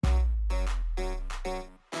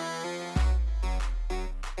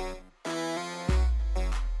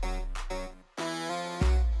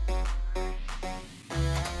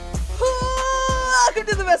Welcome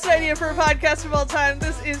to the best idea for a podcast of all time.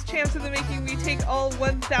 This is Champs in the Making. We take all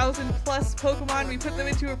 1,000 plus Pokemon, we put them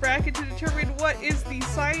into a bracket to determine what is the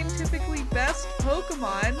scientifically best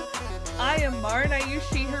Pokemon. I am Mar, and I use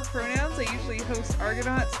she, her pronouns. I usually host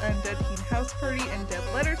Argonauts, Undead Teen House Party, and Dead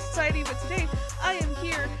Letter Society, but today I am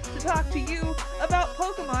here to talk to you about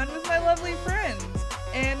Pokemon with my lovely friends.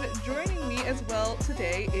 And joining me as well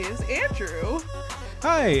today is Andrew.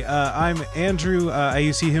 Hi, I'm Andrew. I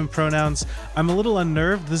use he, him pronouns. I'm a little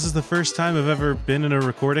unnerved. This is the first time I've ever been in a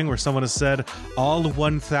recording where someone has said all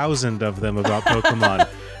 1,000 of them about Pokemon.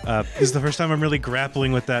 This is the first time I'm really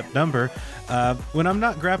grappling with that number. When I'm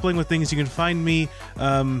not grappling with things, you can find me,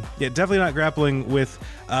 definitely not grappling with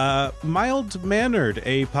Mild Mannered,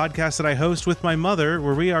 a podcast that I host with my mother,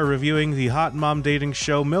 where we are reviewing the hot mom dating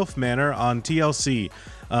show MILF Manor on TLC.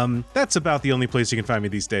 That's about the only place you can find me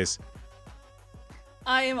these days.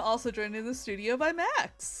 I am also joined in the studio by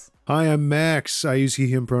Max. Hi, I'm Max. I use he,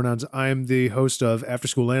 him pronouns. I'm the host of After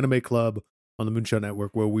School Anime Club on the Moonshot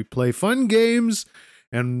Network, where we play fun games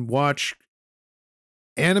and watch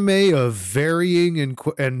anime of varying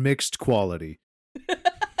and mixed quality.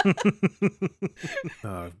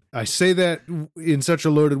 I say that in such a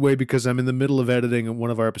loaded way because I'm in the middle of editing one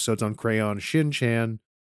of our episodes on Crayon Shin-chan,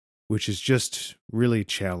 which is just really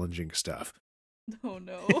challenging stuff. Oh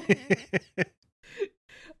no.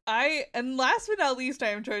 And last but not least, I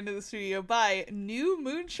am joined in the studio by new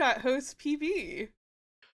Moonshot host PB.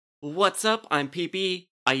 What's up? I'm PB.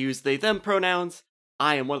 I use they, them pronouns.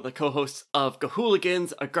 I am one of the co-hosts of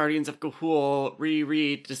Gahooligans, a Guardians of Gahul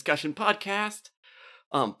reread discussion podcast.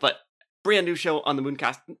 But brand new show on the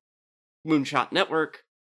Moonshot Network.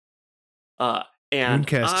 And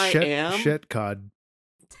Mooncast I am Shetcod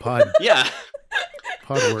Pod. Yeah.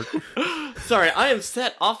 Pod work. Sorry, I am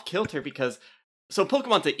set off kilter because so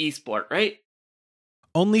Pokemon's an esport, right?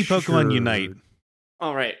 Only Pokemon Sure. Unite.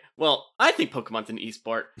 All right. Well, I think Pokemon's an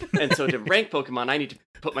esport, and so to rank Pokemon, I need to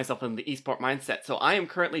put myself in the esport mindset. So I am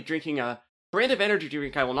currently drinking a brand of energy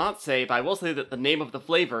drink I will not say, but I will say that the name of the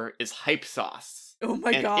flavor is Hype Sauce. Oh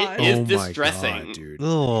my And god. it is Oh my distressing. God, dude.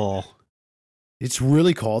 Oh, It's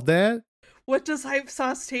really called that? What does hype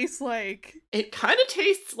sauce taste like? It kind of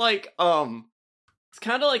tastes like it's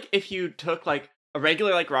kind of like if you took like a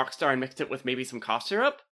regular like Rockstar and mixed it with maybe some cough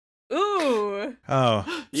syrup. Ooh.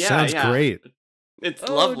 oh. Yeah, Sounds yeah. great. It's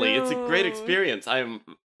Oh, lovely. It's a great no. experience. I'm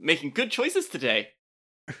making good choices today.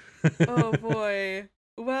 Oh boy.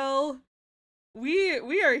 Well, we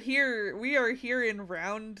are here in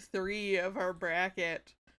round 3 of our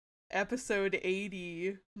bracket, episode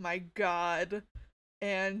 80. My god.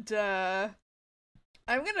 And I'm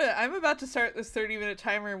about to start this 30-minute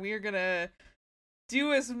timer, and we are gonna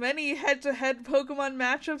do as many head-to-head Pokemon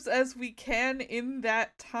matchups as we can in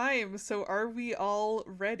that time. So are we all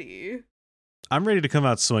ready? I'm ready to come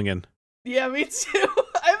out swinging. Yeah, me too.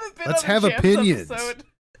 I haven't been Let's on a have Champs opinions. episode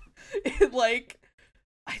in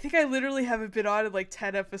I think I literally haven't been on in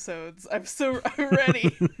 10 episodes. I'm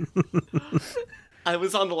ready. I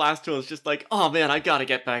was on the last one. It's just like, oh man, I gotta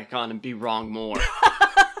get back on and be wrong more.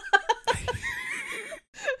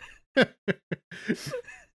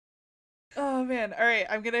 Oh man. All right,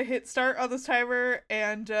 I'm going to hit start on this timer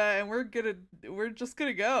and we're just going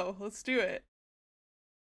to go. Let's do it.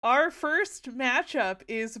 Our first matchup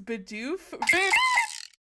is Bidoof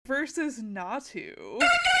versus Natu.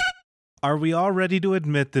 Are we all ready to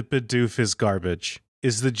admit that Bidoof is garbage?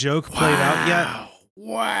 Is the joke played out yet?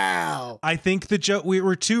 Wow. I think the joke,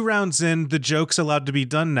 we're 2 rounds in, the joke's allowed to be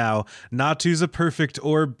done now. Natu's a perfect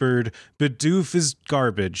orb bird. Bidoof is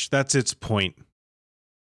garbage. That's its point.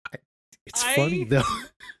 It's funny, though.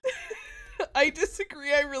 I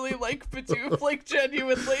disagree. I really like Bidoof,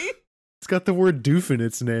 genuinely. It's got the word doof in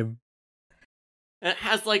its name. And it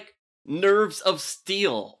has nerves of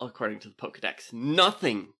steel, according to the Pokedex.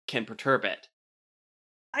 Nothing can perturb it.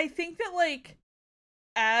 I think that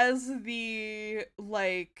as the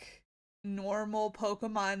normal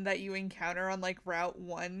Pokemon that you encounter on Route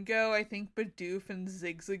 1 go, I think Bidoof and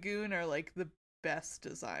Zigzagoon are the best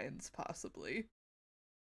designs possibly.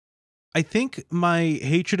 I think my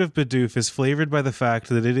hatred of Bidoof is flavored by the fact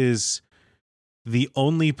that it is the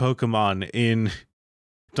only Pokemon in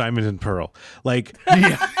Diamond and Pearl. Yeah.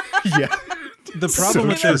 The problem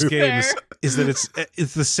with true. those games Fair. is that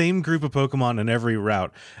it's the same group of Pokemon in every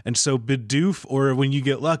route. And so Bidoof, or when you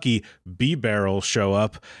get lucky, B-Barrel show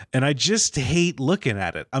up, and I just hate looking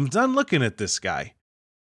at it. I'm done looking at this guy.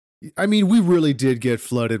 I mean, we really did get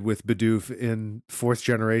flooded with Bidoof in 4th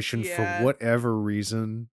generation Yeah. for whatever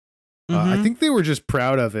reason. I Mhm. think they were just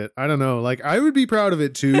proud of it. I don't know. I would be proud of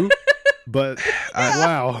it too, but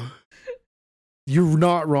wow. You're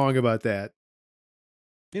not wrong about that.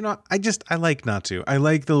 You know, I like Natu. I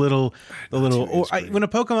like the little Natu is great. when a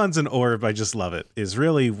Pokemon's an orb, I just love it. Is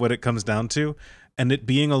really what it comes down to, and it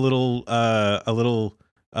being a little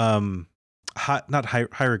not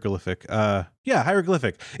hieroglyphic.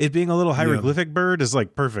 Hieroglyphic. It being a little hieroglyphic bird is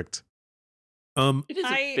like perfect. It is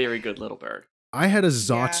a very good little bird. I had a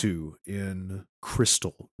Xatu in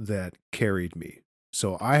Crystal that carried me.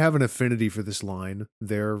 So I have an affinity for this line.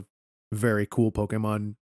 They're very cool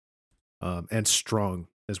Pokemon, and strong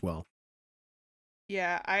as well.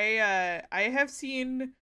 Yeah, I have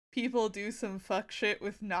seen people do some fuck shit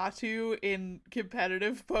with Natu in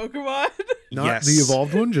competitive Pokemon. Not Yes. the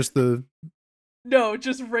evolved one, just the... No,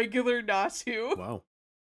 just regular Natu. Wow.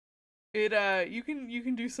 It you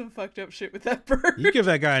can do some fucked up shit with that bird. You give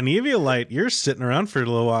that guy an Eviolite, you're sitting around for a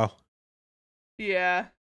little while. Yeah.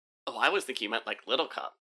 Oh, I was thinking you meant like Little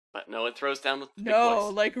Cup, but no, it throws down with the big No,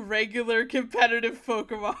 boys. like regular competitive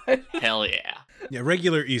Pokemon. Hell yeah, Yeah,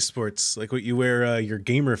 regular esports, like what you wear your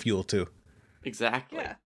gamer fuel to. exactly.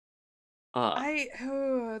 Yeah.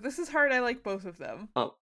 Uh, This is hard. I like both of them.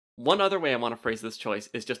 One other way I want to phrase this choice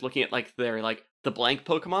is just looking at like their like the blank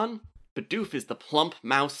Pokemon. Bidoof is the plump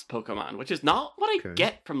mouse Pokemon, which is not what I Okay.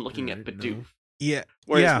 get from looking at Alright, Bidoof. no. Yeah.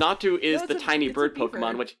 Whereas yeah. Natu is No, the it's a tiny bird beaver.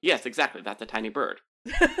 Pokemon, which yes, exactly, that's a tiny bird.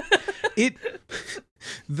 It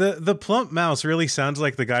the plump mouse really sounds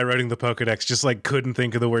like the guy writing the Pokedex just like couldn't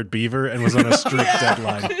think of the word beaver and was on a strict Yeah.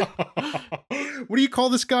 deadline. What do you call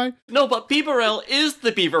this guy? No, but Bibarel is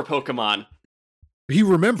the beaver Pokemon, He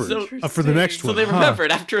remembered So- for the next Interesting. one. so they huh?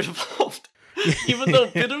 remembered after it evolved. Even though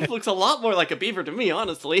Bidoof looks a lot more like a beaver to me,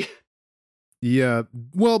 honestly. Yeah.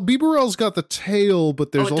 Well, Bibarel's got the tail,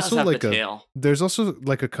 but there's it does also have like the a tail. there's also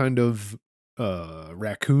like a kind of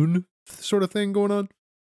raccoon sort of thing going on.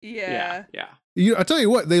 Yeah. Yeah. I tell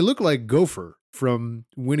you what, they look like Gopher from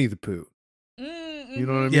Winnie the Pooh. You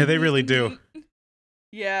know what I mean? Yeah, they really do.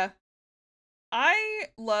 Yeah. I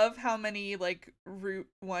love how many like Route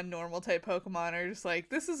 1 normal type Pokemon are just like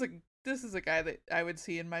this is a guy that I would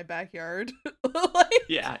see in my backyard. Like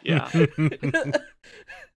Yeah, yeah.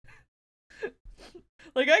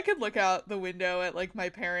 like I could look out the window at like my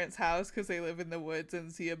parents' house because they live in the woods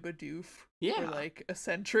and see a Bidoof Yeah. or like a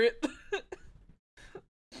Sentret.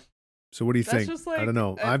 So what do you That's think? just like I don't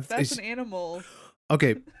know. that's an animal.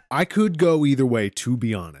 Okay, I could go either way, to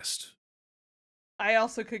be honest. I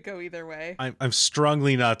also could go either way. I'm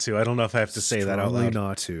strongly not to. I don't know if I have to say that out Strongly loud.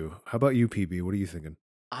 not to. How about you, PB? What are you thinking?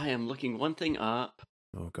 I am looking one thing up.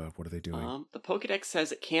 Oh god, what are they doing? The Pokedex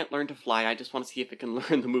says it can't learn to fly. I just want to see if it can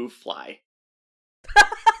learn the move fly.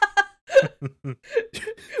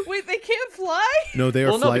 Wait, they can't fly? No, they are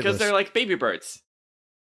Well, no, flightless. because they're like baby birds.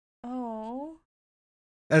 Oh.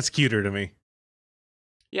 That's cuter to me.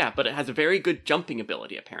 Yeah, but it has a very good jumping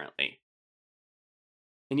ability, apparently.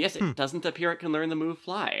 And yes, it Hmm. doesn't appear it can learn the move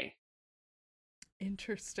fly.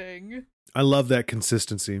 Interesting. I love that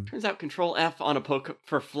consistency. Turns out Control F on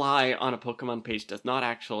for fly on a Pokemon page does not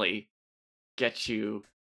actually get you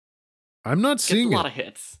I'm not gets a seeing lot it. of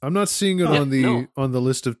hits. I'm not seeing it Yeah, on the no. on the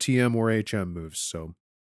list of TM or HM moves, so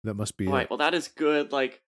that must be Alright, it. well that is good.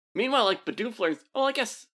 Like, meanwhile, like Bidoof learns. Oh, I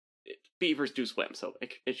guess beavers do swim, so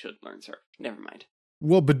it should learn surf. Never mind.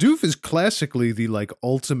 Well, Bidoof is classically the like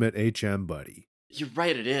ultimate HM buddy. You're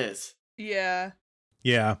right. It is. Yeah.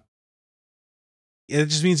 Yeah. It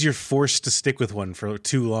just means you're forced to stick with one for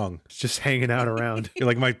too long. It's just hanging out around. You're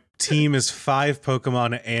like, my team is 5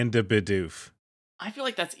 Pokemon and a Bidoof. I feel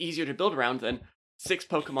like that's easier to build around than 6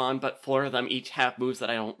 Pokemon, but 4 of them each have moves that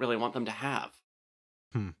I don't really want them to have.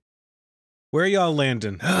 Where y'all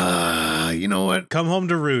landing? You know what? Come home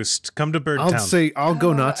to roost. Come to Bird I'll Town. say I'll go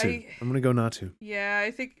Oh, not to. I- I'm gonna go not to. Yeah,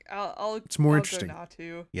 I think I'll It's more I'll interesting. Go not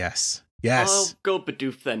to. Yes. I'll Yes. go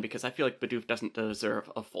Bidoof then, because I feel like Bidoof doesn't deserve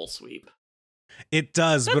a full sweep. It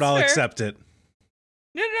does, but That's I'll fair. accept it.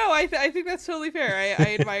 No, I think that's totally fair.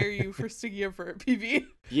 I admire you for sticking up for it, PB.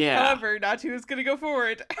 Yeah. However, Natu is gonna go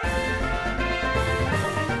forward.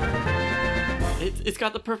 It's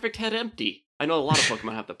got the perfect head empty. I know a lot of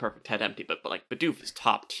Pokemon have the perfect head empty, but like Bidoof is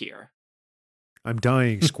top tier. I'm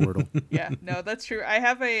dying, Squirtle. Yeah, no, that's true. I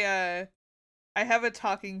have a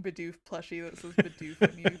talking Bidoof plushie that says Bidoof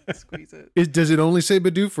when you squeeze it. Does it only say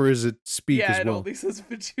Bidoof or is it speak Yeah, as it well? only says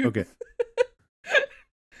Bidoof. Okay.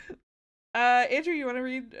 Andrew, you want to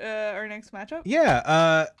read our next matchup?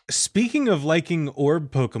 Yeah, speaking of liking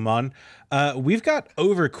orb Pokemon, we've got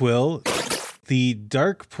Overquill, the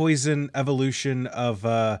dark poison evolution of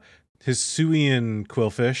Hisuian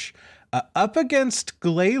Quillfish, up against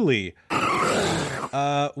Glalie.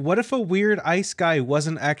 What if a weird ice guy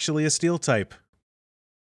wasn't actually a steel type?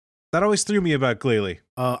 That always threw me about Glalie.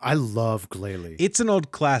 I love Glalie. It's an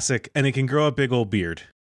old classic, and it can grow a big old beard.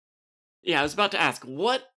 Yeah, I was about to ask,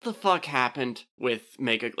 what the fuck happened with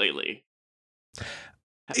Mega Glalie?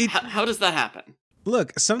 How does that happen?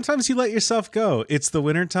 Look, sometimes you let yourself go. It's the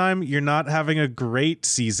wintertime. You're not having a great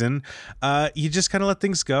season. You just kind of let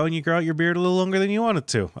things go and you grow out your beard a little longer than you wanted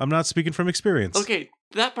to. I'm not speaking from experience. Okay,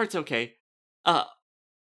 that part's okay.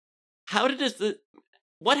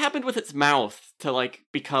 What happened with its mouth to, like,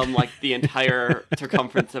 become, like, the entire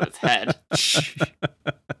circumference of its head?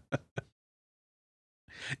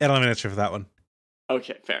 I don't have an answer for that one.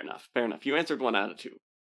 Okay, fair enough. You answered 1 out of 2.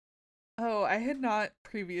 Oh, I had not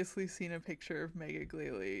previously seen a picture of Mega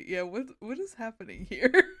Glalie. Yeah, what is happening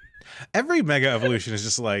here? Every Mega Evolution is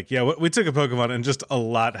just like, yeah, we took a Pokemon and just a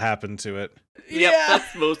lot happened to it. Yep,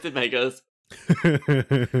 that's most of Megas.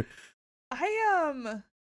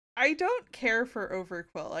 I don't care for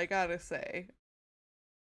Overquill, I gotta say.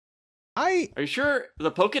 Are you sure?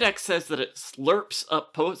 The Pokedex says that it slurps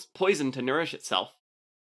up poison to nourish itself.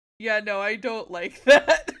 Yeah, no, I don't like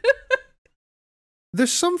that.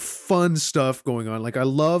 There's some fun stuff going on. Like, I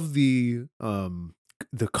love the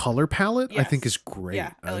color palette. I think Yes. is great.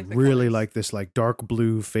 Yeah, I like the really colors. like this, like, dark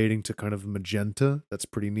blue fading to kind of magenta. That's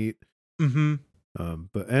pretty neat. Mm-hmm.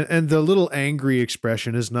 But the little angry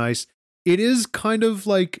expression is nice. It is kind of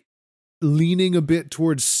like leaning a bit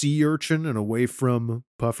towards sea urchin and away from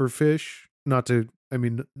pufferfish. Not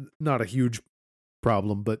a huge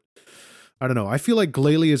problem, but I don't know. I feel like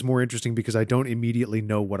Glalie is more interesting because I don't immediately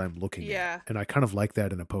know what I'm looking at. And I kind of like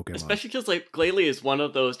that in a Pokemon. Especially because, like, Glalie is one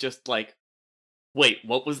of those just, like, wait,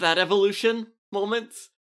 what was that evolution moments?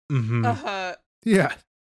 Mm-hmm. Yeah.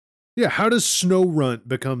 Yeah, how does Snorunt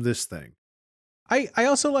become this thing? I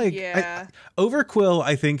also like... Yeah. Overquill,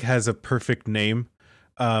 I think, has a perfect name.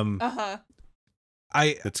 That's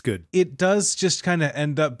good. It does just kind of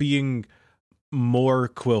end up being more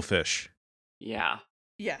Quillfish. Yeah.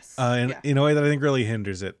 Yes. In a way that I think really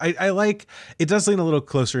hinders it. I like... It does lean a little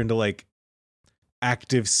closer into, like,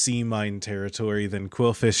 active sea mine territory than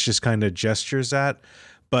Quillfish just kind of gestures at.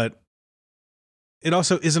 But it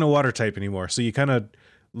also isn't a water type anymore, so you kind of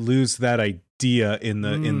lose that idea in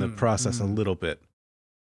the process a little bit.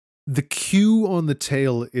 The Q on the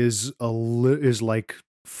tail is like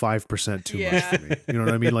 5% too much for me. You know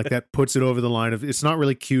what I mean? Like, that puts it over the line of it's not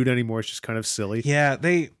really cute anymore. It's just kind of silly. Yeah,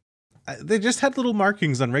 they just had little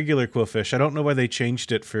markings on regular Quillfish. I don't know why they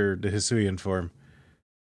changed it for the Hisuian form.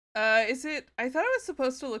 Is it? I thought it was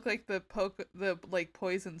supposed to look like the like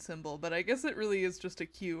poison symbol, but I guess it really is just a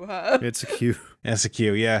Q, huh? It's a Q. That's a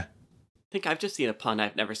Q, yeah. I think I've just seen a pun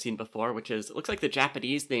I've never seen before, which is, it looks like the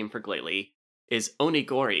Japanese name for Glalie is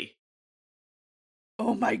Onigori.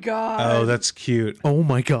 Oh my god. Oh, that's cute. Oh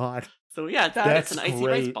my god. So yeah, That's it's an icy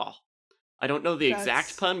great. rice ball. I don't know the exact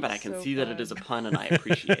That's pun, but I can so see that it is a fun. pun and I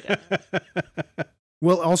appreciate it.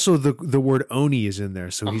 Well, also the word Oni is in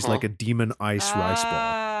there, so he's Uh-huh. like a demon ice rice ball.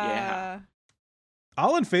 Yeah.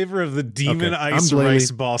 All in favor of the demon Okay, ice I'm Glalie. rice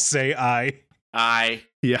ball, say I.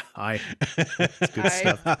 Yeah, That's good I-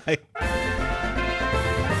 stuff.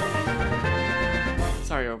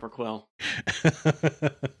 Sorry, Overquill.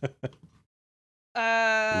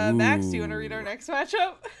 Max, do you want to read our Ooh. next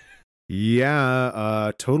matchup?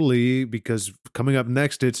 Yeah, totally, because coming up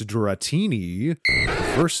next, it's Dratini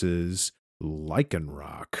versus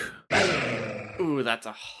Lycanroc. Ooh, that's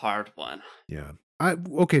a hard one. Yeah.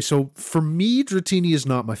 Okay, so for me, Dratini is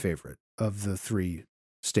not my favorite of the 3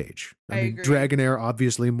 stage. I mean, agree. Dragonair,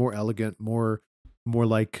 obviously more elegant, more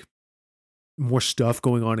like more stuff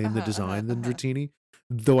going on in the design than Dratini.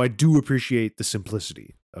 Though I do appreciate the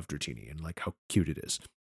simplicity of Dratini and like how cute it is.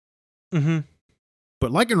 Mm-hmm.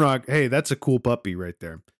 But Lycanroc, hey, that's a cool puppy right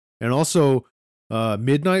there. And also,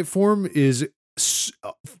 Midnight form is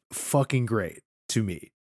fucking great to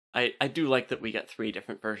me. I do like that we get 3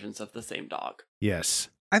 different versions of the same dog. Yes.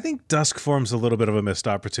 I think Dusk form's a little bit of a missed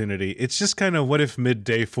opportunity. It's just kind of, what if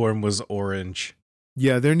Midday form was orange?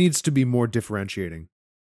 Yeah, there needs to be more differentiating.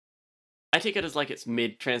 I take it as like it's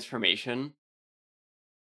mid-transformation.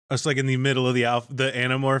 It's like in the middle of the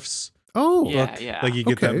Animorphs. Oh, Yeah, okay. yeah. Like you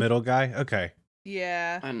get that Okay. middle guy? Okay.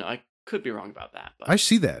 Yeah. I don't know, I could be wrong about that, but I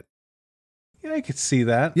see that. Yeah, I could see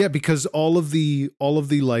that. Yeah, because all of the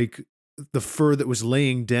like the fur that was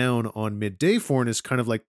laying down on midday form is kind of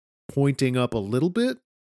like pointing up a little bit.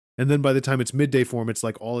 And then by the time it's midday form, it's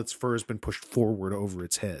like all its fur has been pushed forward over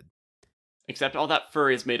its head. except all that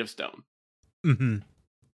fur is made of stone. Mm-hmm.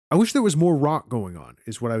 I wish there was more rock going on,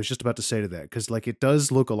 is what I was just about to say to that. Because like it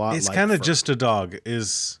does look a lot It's like kind of fur. just a dog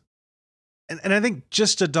is... And I think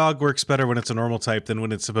just a dog works better when it's a normal type than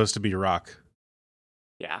when it's supposed to be rock.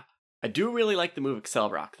 Yeah. I do really like the move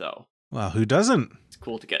Accel Rock, though. Well, who doesn't? It's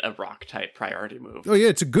cool to get a rock type priority move. Oh yeah,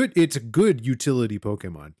 it's a good utility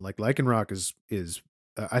Pokemon. Like Lycanroc is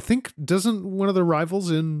I think doesn't one of the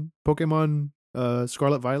rivals in Pokemon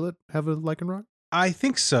Scarlet Violet have a Lycanroc? I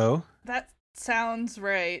think so. That sounds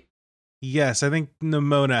right. Yes, I think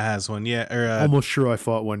Nimona has one. Yeah, or Almost sure I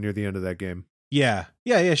fought one near the end of that game. yeah,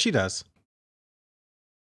 she does.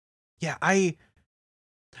 Yeah, I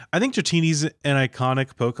think Dratini's an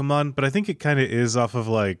iconic Pokemon, but I think it kind of is off of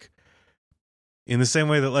like, in the same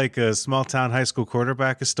way that like a small town high school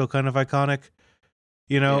quarterback is still kind of iconic,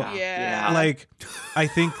 you know? Yeah. Like, I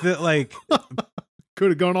think that like, Could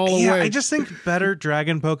have gone all the yeah, way. I just think better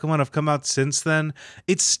dragon Pokemon have come out since then.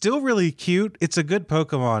 It's still really cute. It's a good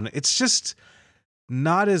Pokemon. It's just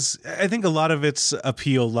not as, I think a lot of its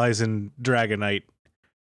appeal lies in Dragonite.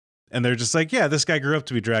 And they're just like, yeah, this guy grew up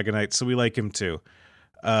to be Dragonite, so we like him too.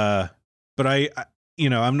 But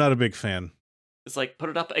I'm not a big fan. It's like put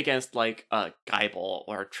it up against like a Geibel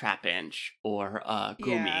or Trapinch or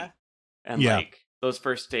Gumi. Yeah. And Yeah. like those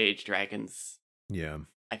first stage dragons, Yeah.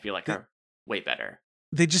 I feel like are way better.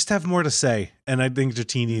 They just have more to say, and I think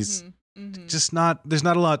Dratini's Mhm. just not. There's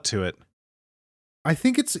not a lot to it. I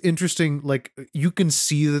think it's interesting, like you can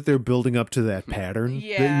see that they're building up to that pattern that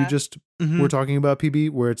Yeah. you just Mhm. were talking about, PB,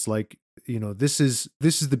 where it's like, this is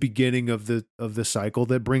the beginning of the cycle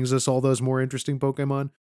that brings us all those more interesting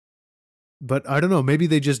Pokemon. But I don't know, maybe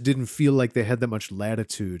they just didn't feel like they had that much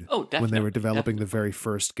latitude Oh, definitely. when they were developing the definitely. very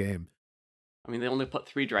first game. I mean, they only put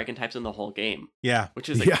 3 dragon types in the whole game, Yeah. which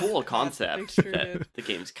is a Yeah. cool concept sure that did. the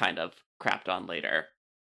game's kind of crapped on later.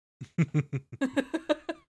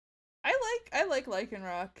 I like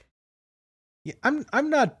Lycanroc. Yeah, I'm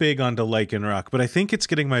not big onto Lycanroc, but I think it's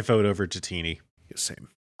getting my vote over Dratini. Yeah, same.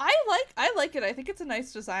 I like it. I think it's a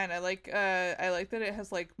nice design. I like that it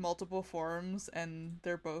has like multiple forms and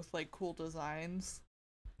they're both like cool designs.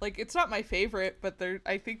 Like it's not my favorite, but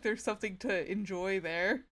I think there's something to enjoy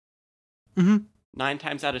there. Mm-hmm. 9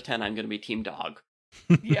 times out of 10, I'm going to be Team Dog.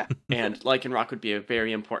 Yeah. And Lycanroc would be a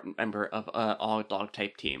very important member of all dog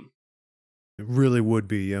type team. It really would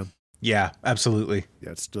be, yeah. Yeah, absolutely.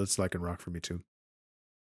 Yeah, it's Lycanroc for me too.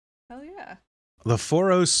 Hell yeah. The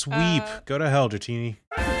 4-0 sweep. Go to hell, Dratini.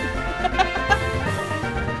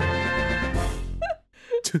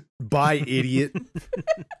 Bye, idiot.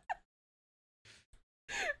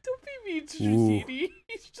 Don't be mean to Ooh. Dratini.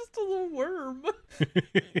 He's just a little worm.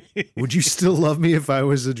 Would you still love me if I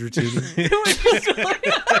was a Dratini?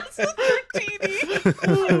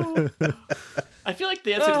 Dratini. I feel like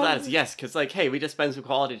the answer to that is yes, because like, hey, we just spend some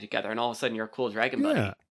quality together, and all of a sudden you're a cool dragon buddy.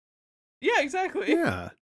 Yeah, Yeah, exactly. yeah.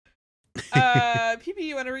 PP,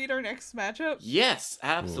 you want to read our next matchup? Yes,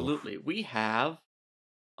 absolutely. We have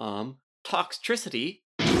Toxtricity,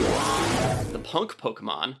 the punk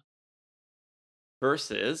Pokemon,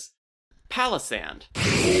 versus Palisand,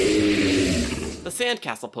 the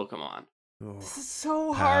sandcastle Pokemon. Oh. This is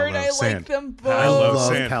so hard. I Palo-Sand. like them both. I Palo love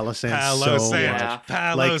Sand. Palisand Palo so Sand. much. Yeah.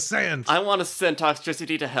 Palo Like- Sand. I want to send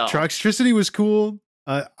Toxtricity to hell. Toxtricity was cool.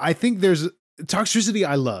 I think there's Toxtricity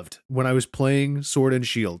I loved when I was playing Sword and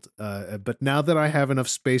Shield. But now that I have enough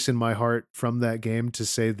space in my heart from that game to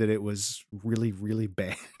say that it was really, really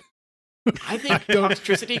bad. I think I don't-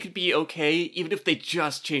 Toxtricity could be okay even if they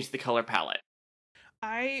just changed the color palette.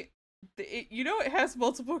 It has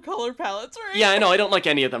multiple color palettes, right? Yeah, I know. I don't like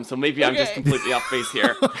any of them, so maybe I'm just Okay. completely off base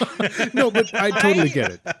here. No, but I totally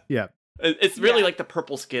get it. Yeah. It's really Yeah. like the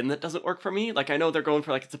purple skin that doesn't work for me. Like, I know they're going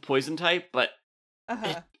for like it's a poison type, but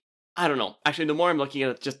Uh-huh. I don't know. Actually, the more I'm looking at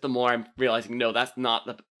it, just the more I'm realizing, no, that's not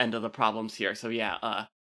the end of the problems here. So yeah,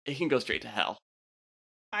 it can go straight to hell.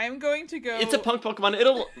 I'm going to go. It's a punk Pokemon.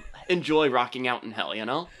 It'll enjoy rocking out in hell, you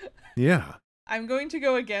know? Yeah. I'm going to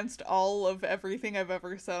go against all of everything I've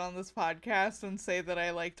ever said on this podcast and say that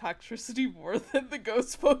I like Toxtricity more than the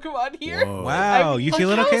Ghost Pokemon here. Whoa. Wow, I'm you like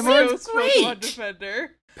feeling a okay, Mark? Ghost Great. Pokemon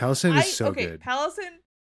Defender. Palisand is so okay, good.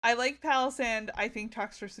 I like Palisand. I think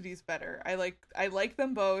Toxtricity's better. I like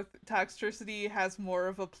them both. Toxtricity has more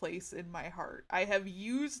of a place in my heart. I have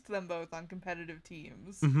used them both on competitive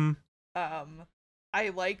teams. Mm-hmm. I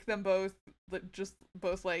like them both, just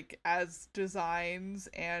both like as designs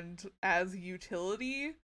and as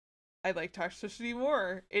utility. I like Toxtricity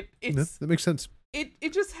more. That makes sense.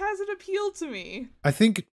 It just has an appeal to me. I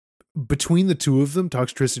think between the two of them,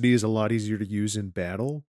 Toxtricity is a lot easier to use in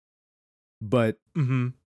battle. But Mm-hmm.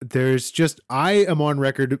 there's just, I am on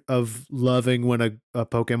record of loving when a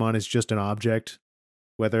Pokemon is just an object,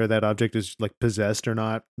 whether that object is like possessed or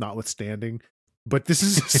not, notwithstanding. But this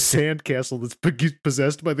is a sandcastle that's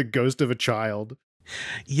possessed by the ghost of a child.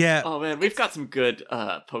 Yeah. Oh man, we've got some good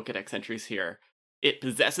Pokedex entries here. It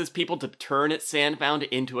possesses people to turn its sandbound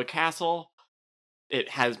into a castle. It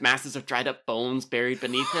has masses of dried up bones buried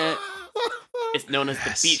beneath it. It's known as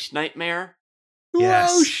the Beach Nightmare.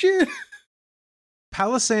 Yes. Whoa, shit.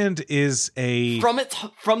 Palisand is a...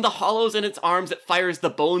 From the hollows in its arms, it fires the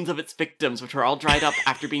bones of its victims, which are all dried up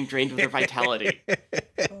after being drained of their vitality. Oh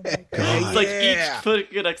my God. It's like each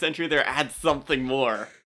Pokédex entry there adds something more.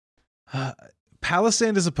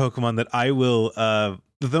 Palisand is a Pokemon that I will...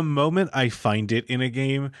 the moment I find it in a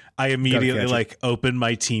game, I immediately like open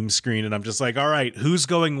my team screen and I'm just like, all right, who's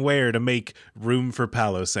going where to make room for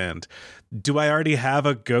Palisand? Do I already have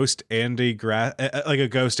a ghost and a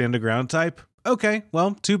ghost and a ground type? Okay,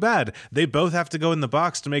 well, too bad. They both have to go in the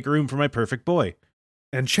box to make room for my perfect boy.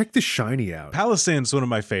 And check the shiny out. Palisand's one of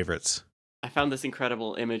my favorites. I found this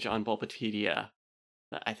incredible image on Bulbapedia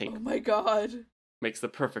that I think Oh my God. makes the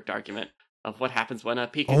perfect argument of what happens when a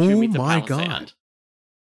Pikachu meets a my Palisand. God.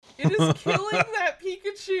 It is killing that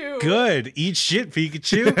Pikachu. Good. Eat shit,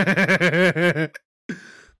 Pikachu.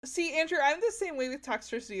 See, Andrew, I'm the same way with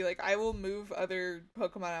Toxtricity. Like, I will move other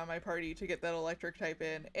Pokemon out of my party to get that electric type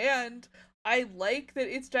in. And I like that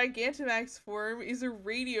its Gigantamax form is a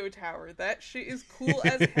radio tower. That shit is cool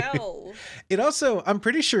as hell. It also, I'm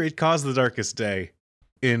pretty sure it caused the darkest day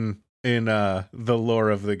in the lore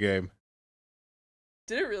of the game.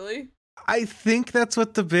 Did it really? I think that's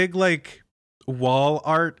what the big, like, wall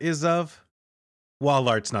art is of. Wall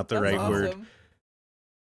art's not the That's right word. awesome.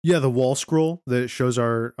 Yeah, the wall scroll that shows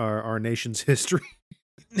our nation's history.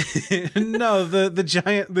 No, the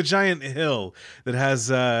giant hill that has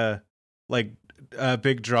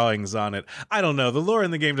big drawings on it. I don't know. The lore in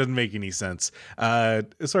the game doesn't make any sense. Sword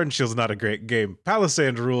and Shield's not a great game.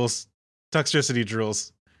 Palisand rules. Toxtricity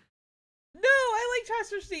rules. No, I like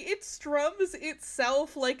Toxtricity. It strums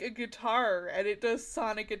itself like a guitar and it does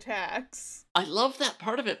sonic attacks. I love that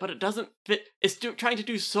part of it, but it doesn't fit. It's trying to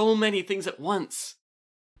do so many things at once.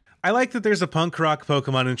 I like that there's a punk rock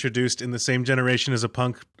Pokemon introduced in the same generation as a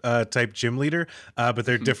punk type gym leader, but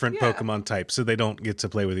they're different Yeah. Pokemon types, so they don't get to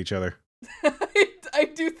play with each other. I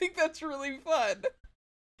do think that's really fun.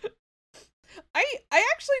 I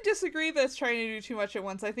actually disagree that it's trying to do too much at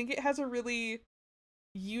once. I think it has a really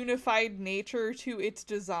unified nature to its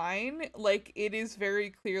design. Like, it is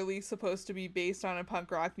very clearly supposed to be based on a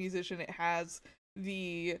punk rock musician. It has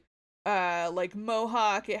the like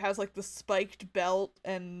mohawk, it has like the spiked belt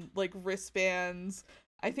and like wristbands.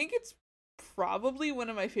 I think it's probably one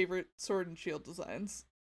of my favorite Sword and Shield designs.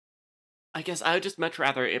 I guess I would just much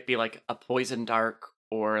rather it be like a Poison Dark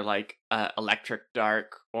or like Electric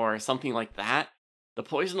Dark or something like that. The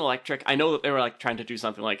Poison Electric, I know that they were like trying to do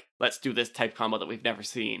something like, let's do this type combo that we've never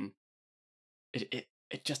seen. It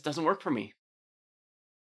just doesn't work for me.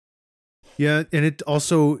 Yeah, and it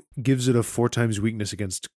also gives it a 4 times weakness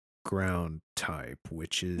against ground type,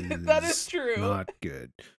 which is That is true. not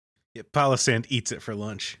good. Yeah, Palisand eats it for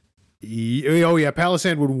lunch. Oh yeah,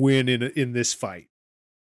 Palisand would win in this fight,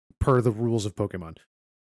 per the rules of Pokemon.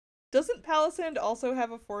 Doesn't Palisand also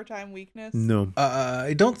have a 4-time weakness? No,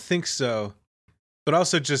 I don't think so. But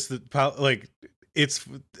also just that, it's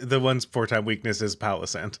the one's 4-time weakness is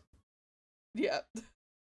Palisand. Yeah.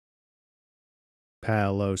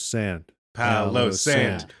 Palisand.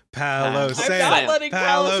 Palisand. Palisand. I'm not letting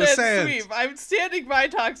Palisand Palisand. sweep. I'm standing by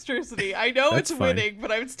Toxtricity. I know That's it's fine. winning,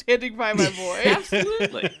 but I'm standing by my boy.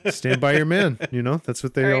 Absolutely. Stand by your man. You know, that's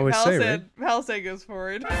what they All always right, say, right? Palisand goes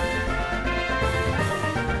forward.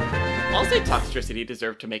 I'll say Toxtricity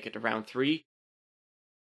deserved to make it to round 3.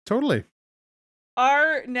 Totally.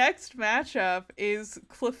 Our next matchup is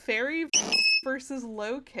Clefairy versus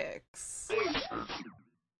Low Kicks.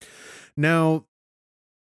 Now,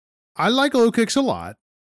 I like low kicks a lot,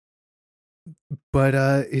 but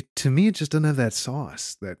to me it just doesn't have that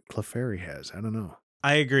sauce that Clefairy has. I don't know.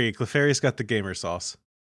 I agree. Clefairy's got the gamer sauce.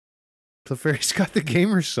 Clefairy's got the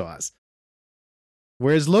gamer sauce.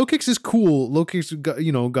 Whereas low kicks is cool. Low kicks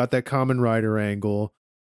got that Common Rider angle,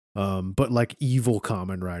 but like evil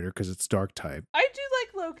Common Rider because it's dark type. I do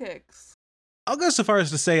like Low Kicks. I'll go so far as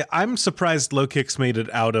to say I'm surprised Low Kicks made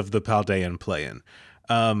it out of the Paldean play-in.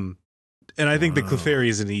 And I think the Clefairy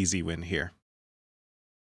is an easy win here.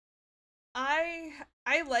 I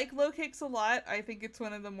like Low Kicks a lot. I think it's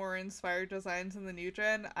one of the more inspired designs in the new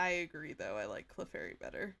gen. I agree, though. I like Clefairy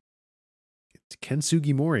better. It's Ken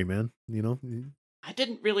Sugimori, man. I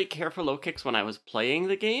didn't really care for Low Kicks when I was playing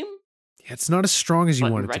the game. It's not as strong as you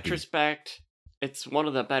But want in it to be. retrospect, it's one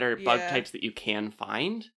of the better bug Yeah. types that you can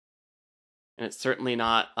find. And it's certainly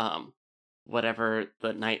not whatever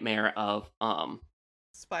the nightmare of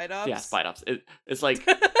Spidops. yeah, Spidops. It's like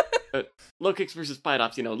Low Kicks versus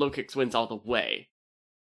Spidops, Low Kicks wins all the way.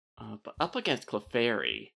 But up against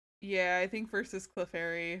Clefairy. Yeah, I think versus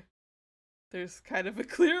Clefairy, there's kind of a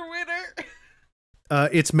clear winner.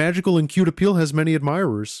 Its magical and cute appeal has many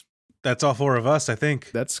admirers. That's all 4 of us, I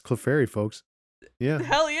think. That's Clefairy, folks. Yeah.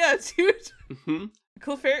 Hell yeah, dude. Hmm.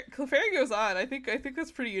 Clefairy goes on. I think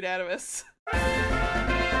that's pretty unanimous.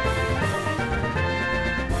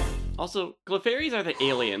 Also, Clefairies are the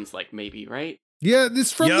aliens, like, maybe, right? Yeah,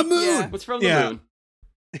 it's from the Yep. moon. Yeah. What's from the Yeah. moon?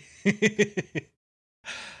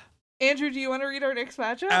 Andrew, do you want to read our next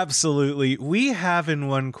matchup? Absolutely. We have in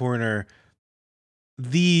one corner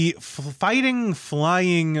the fighting,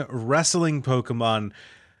 flying, wrestling Pokemon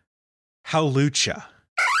Hawlucha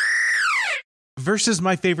versus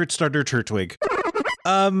my favorite starter, Turtwig.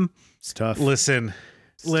 It's tough. Listen.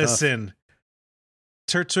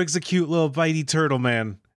 Turtwig's a cute little bitey turtle,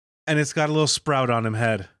 man, and it's got a little sprout on him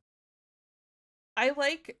head. I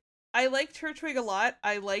like Turtwig a lot.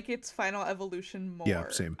 I like its final evolution more. Yeah,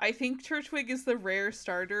 same. I think Turtwig is the rare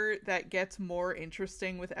starter that gets more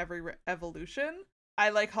interesting with every evolution. I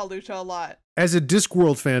like Hawlucha a lot. As a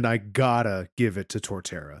Discworld fan, I gotta give it to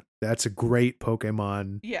Torterra. That's a great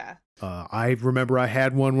Pokemon. Yeah. I remember I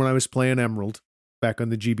had one when I was playing Emerald back on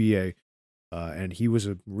the GBA, and he was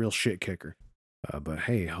a real shit kicker. But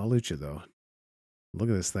hey, Hawlucha though, look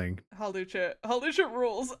at this thing. Hawlucha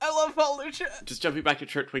rules. I love Hawlucha. Just jumping back to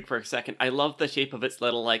Turtwig for a second, I love the shape of its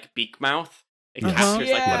little, like, beak mouth. It Uh-huh. captures,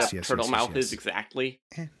 like, Yeah. what a Yes, turtle yes, mouth yes. is exactly.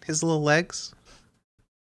 His little legs.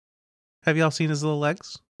 Have y'all seen his little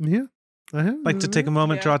legs? Yeah, I have. Like to take a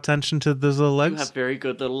moment, Yeah. draw attention to those little You legs? have very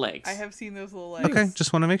good little legs. I have seen those little legs. Okay,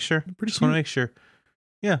 just want to make sure. Pretty Just want to cute. make sure.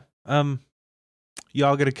 Yeah.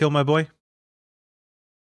 Y'all gonna kill my boy?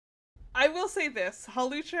 I will say this.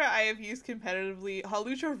 Hawlucha I have used competitively.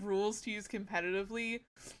 Hawlucha rules to use competitively.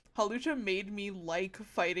 Hawlucha made me like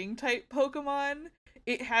fighting type Pokemon.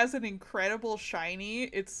 It has an incredible shiny.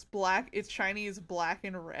 Its shiny is black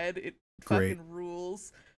and red. It Great. fucking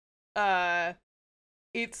rules.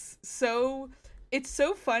 It's so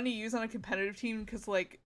fun to use on a competitive team because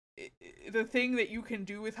like the thing that you can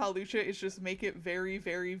do with Hawlucha is just make it very,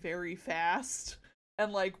 very, very fast.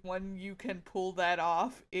 And like when you can pull that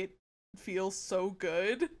off, it feels so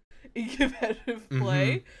good in competitive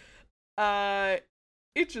play.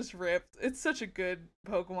 It just ripped. It's such a good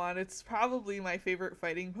Pokemon. It's probably my favorite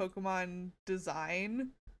fighting Pokemon design.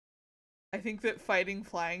 I think that fighting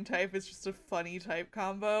flying type is just a funny type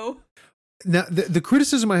combo. Now, the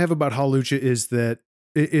criticism I have about Hawlucha is that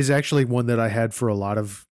it is actually one that I had for a lot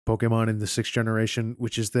of Pokemon in the 6th generation,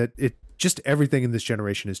 which is that everything in this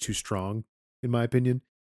generation is too strong, in my opinion.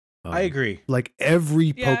 I agree. Like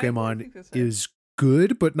every Yeah, I Pokemon think that's right. is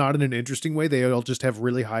good, but not in an interesting way. They all just have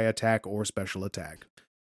really high attack or special attack.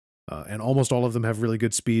 And almost all of them have really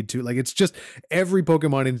good speed too. Like it's just every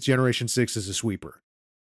Pokemon in Generation 6 is a sweeper.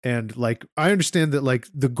 And like I understand that like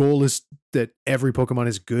the goal is that every Pokemon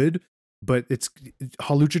is good, but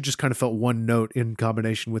Hawlucha just kind of felt one note in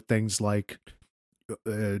combination with things like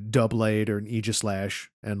Doublade or an Aegislash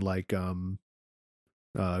and like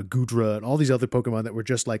Goodra and all these other Pokemon that were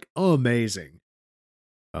just like amazing.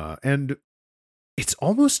 And it's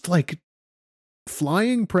almost like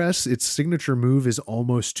Flying Press, its signature move is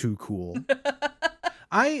almost too cool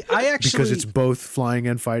I actually because it's both flying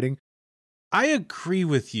and fighting. I agree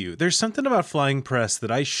with you. There's something about Flying Press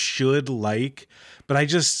that I should like, but I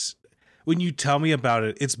just when you tell me about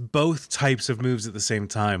it, it's both types of moves at the same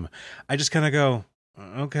time. I just kind of go,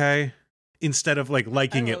 okay, instead of like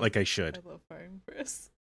liking it like I should. I love Flying Press.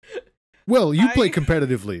 Well, you play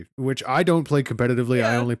competitively, which I don't play competitively.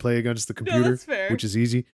 I Yeah. only play against the No, computer, that's fair. which is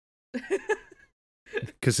easy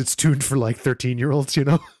because it's tuned for like 13-year-olds, you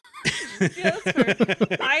know? Yeah, that's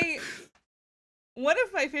fair. One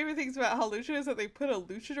of my favorite things about Hawlucha is that they put a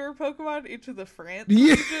luchador Pokemon into the France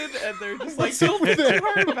Yeah. region, and they're just like, don't think too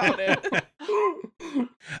hard about it.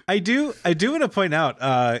 I do want to point out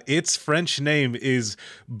its French name is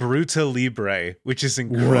Bruta Libre, which is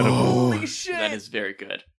incredible. Whoa. Holy shit! That is very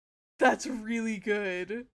good. That's really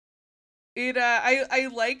good. I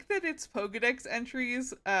like that its Pokedex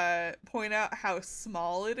entries point out how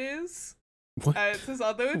small it is. What? It says,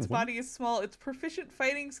 although its What? body is small, its proficient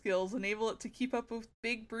fighting skills enable it to keep up with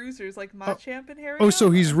big bruisers like Machamp and Harry. Oh,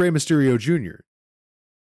 so he's Rey Mysterio Jr.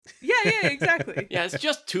 Yeah, exactly. Yeah, it's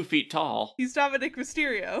just 2 feet tall. He's Dominic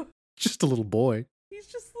Mysterio. Just a little boy. He's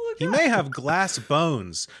just a little He guy. may have glass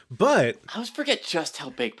bones, but I always forget just how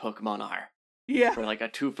big Pokemon are. Yeah. For like a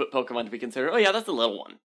 2-foot Pokemon to be considered. Oh yeah, that's a little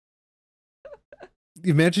one.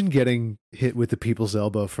 Imagine getting hit with the people's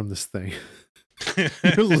elbow from this thing.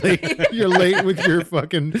 You're late with your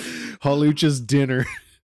fucking Hawlucha's dinner.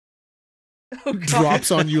 Oh, God.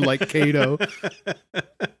 drops on you like Kato.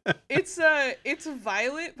 It's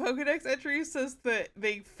Violet Pokedex entry says that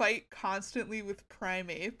they fight constantly with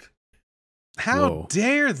Primeape. How Whoa.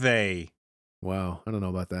 dare they? Wow, I don't know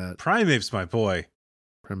about that. Primeape's my boy.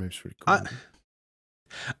 Primape's pretty cool.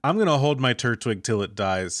 I'm gonna hold my Turtwig till it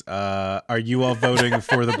dies. Are you all voting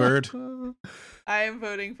for the bird? I am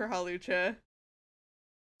voting for Hawlucha.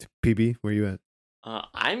 PB, where you at?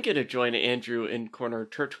 I'm gonna join Andrew in corner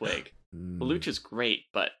Turtwig. Mm. Lucha's great,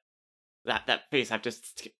 but that face, I've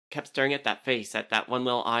just kept staring at that face, at that one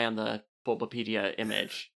little eye on the Bulbapedia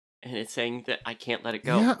image, and it's saying that I can't let it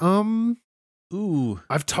go. Yeah, Ooh,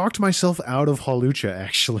 I've talked myself out of Hawlucha,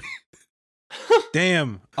 actually.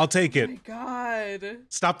 damn! I'll take Oh it. my God.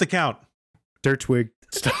 Stop the count. Turtwig,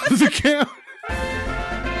 stop the count.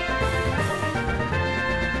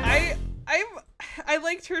 I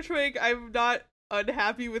like Turtwig. I'm not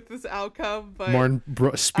unhappy with this outcome, but Martin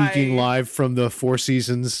speaking I- live from the Four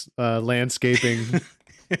Seasons landscaping.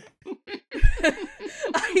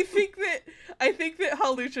 I think that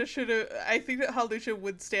Hawlucha should have. I think that Hawlucha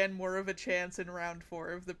would stand more of a chance in round 4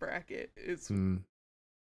 of the bracket. Is Mm,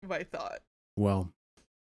 my thought. well,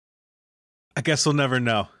 I guess we'll never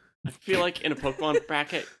know. I feel like in a Pokemon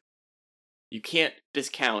bracket, you can't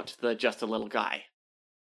discount the just a little guy.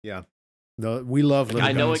 no, we love Like, little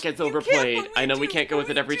I know guys. it gets You can't, overplayed. but I know we do- can't go with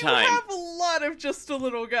it we every do time. Have a lot of just a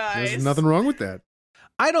little guys. There's nothing wrong with that.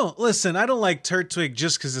 I don't like Turtwig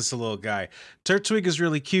just because it's a little guy. Turtwig is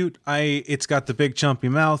really cute. It's got the big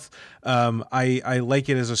chumpy mouth. I like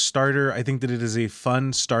it as a starter. I think that it is a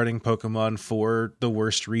fun starting Pokemon for the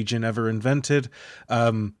worst region ever invented.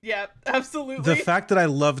 Yeah, absolutely. The fact that I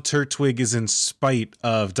love Turtwig is in spite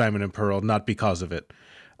of Diamond and Pearl, not because of it.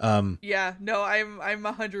 Yeah, no, I'm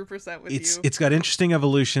 100% with you. It's got interesting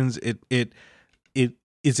evolutions. It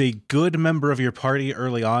is a good member of your party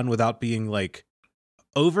early on without being like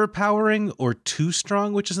overpowering or too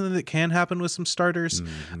strong, which is something that can happen with some starters.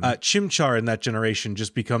 Mhm. Chimchar in that generation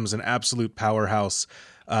just becomes an absolute powerhouse.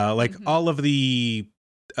 Mhm. all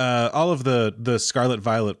of the Scarlet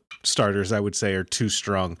Violet starters, I would say, are too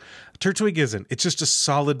strong. Turtwig isn't. It's just a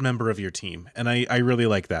solid member of your team, and I really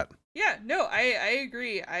like that. Yeah, no, I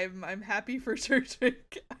agree. I'm happy for Turtwig.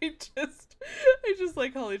 I just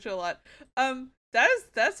like Hawlucha a lot.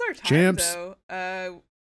 That's our time Champs. though.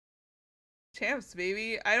 Champs,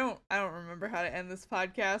 baby. I don't remember how to end this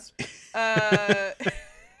podcast.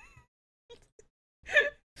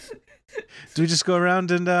 Do we just go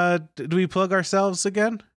around and do we plug ourselves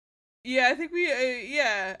again? Yeah, I think we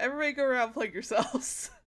everybody go around and plug yourselves.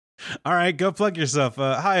 All right, go plug yourself.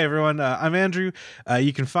 Hi, everyone. I'm Andrew.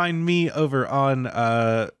 You can find me over on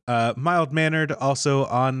Mild Mannered, also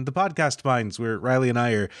on the Podcast Minds, where Riley and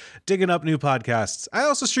I are digging up new podcasts. I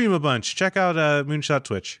also stream a bunch. Check out Moonshot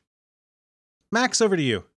Twitch. Max, over to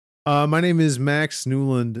you. My name is Max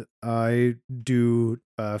Newland. I do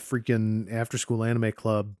freaking After School Anime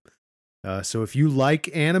Club. So if you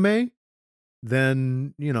like anime,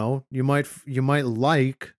 then you might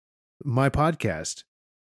like my podcast.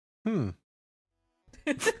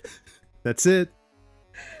 That's it.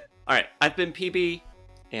 All right, I've been PB,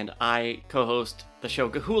 and I co-host the show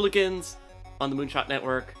Gahooligans on the Moonshot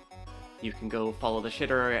Network. You can go follow the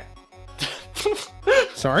shitter.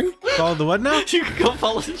 Sorry? Follow the what now? You can go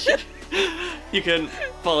follow the shit. You can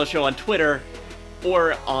follow the show on Twitter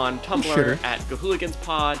or on Tumblr Shitter. at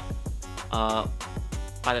GahooligансPod.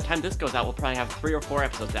 By the time this goes out, we'll probably have 3 or 4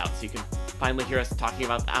 episodes out, so you can finally hear us talking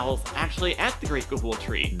about the owls actually at the Great Gahool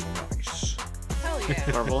Tree, Nice. Hell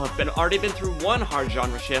yeah. where we'll have already been through one hard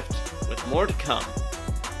genre shift, with more to come.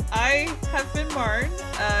 I have been Marn.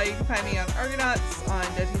 You can find me on Argonauts, on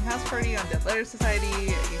Dead Team House Party, on Dead Letter Society.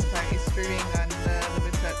 You can find me streaming on the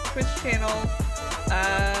Moonshot Twitch channel.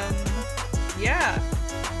 Yeah.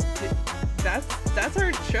 That's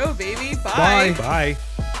our show, baby. Bye. Bye.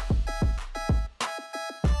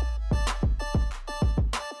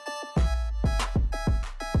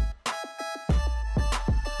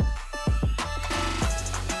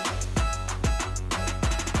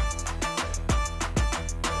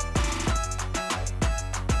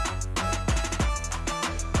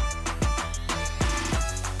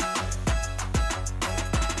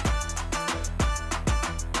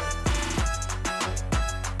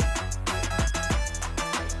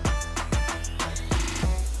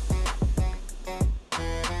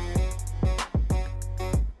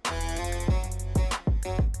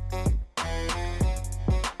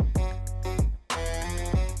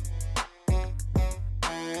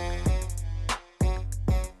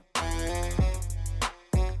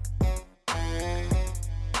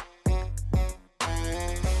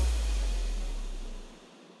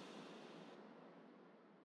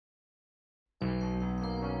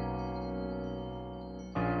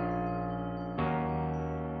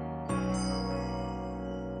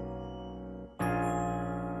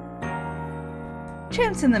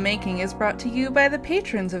 Champs in the Making is brought to you by the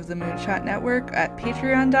patrons of the Moonshot Network at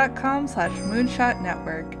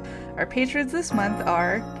patreon.com/moonshotnetwork. Our patrons this month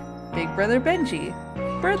are Big Brother Benji,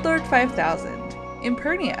 Birdlord 5000,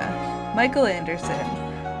 Impernia, Michael Anderson,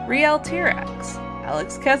 Riel Tirax,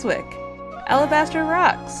 Alex Keswick, Alabaster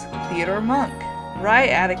Rocks, Theodore Monk, Rye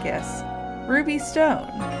Atticus, Ruby Stone,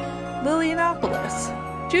 Lilianopolis,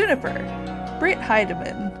 Juniper, Britt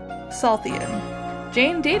Heidemann, Salthian,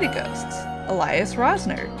 Jane Data Ghosts, Elias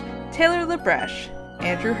Rosner, Taylor Lebreche,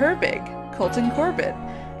 Andrew Herbig, Colton Corbett,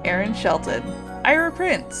 Aaron Shelton, Ira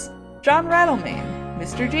Prince, John Rattlemane,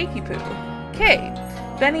 Mr. Jakey Poo, Kay,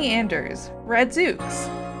 Benny Anders, Radzooks,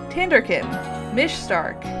 Tanderkin, Mish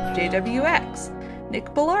Stark, JWX,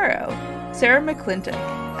 Nick Bellaro, Sarah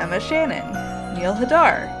McClintock, Emma Shannon, Neil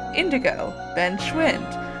Hadar, Indigo, Ben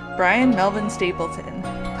Schwind, Brian Melvin Stapleton,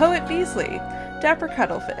 Poet Beasley, Dapper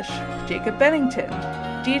Cuttlefish, Jacob Bennington,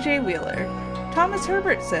 DJ Wheeler, Thomas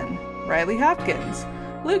Herbertson, Riley Hopkins,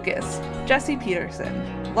 Lucas, Jesse Peterson,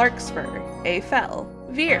 Larkspur, A. Fell,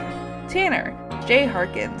 Veer, Tanner, Jay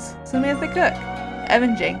Harkins, Samantha Cook,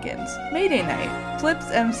 Evan Jenkins, Mayday Night, Flips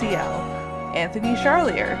MCL, Anthony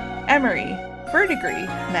Charlier, Emery, Verdigree,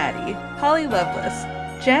 Maddie, Holly Lovelace,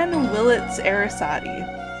 Jen Willits Arasati,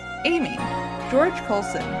 Amy, George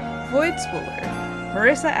Colson, Void Spooler,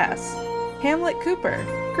 Marissa S., Hamlet Cooper,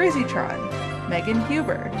 Grizzlytron, Megan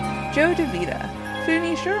Huber, Joe DeVita,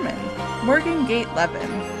 Fooney Sherman, Morgan Gate Levin,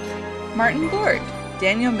 Martin Lord,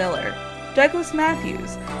 Daniel Miller, Douglas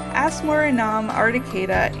Matthews, Asmore Anam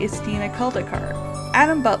Ardicata Istina Kuldakar,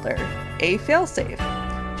 Adam Butler, A. Failsafe,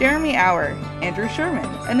 Jeremy Auer, Andrew Sherman,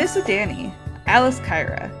 Anissa Danny, Alice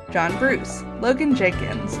Kyra, John Bruce, Logan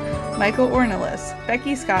Jenkins, Michael Ornelas,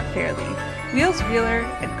 Becky Scott Fairley, Wheels Wheeler,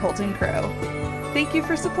 and Colton Crow. Thank you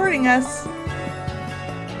for supporting us!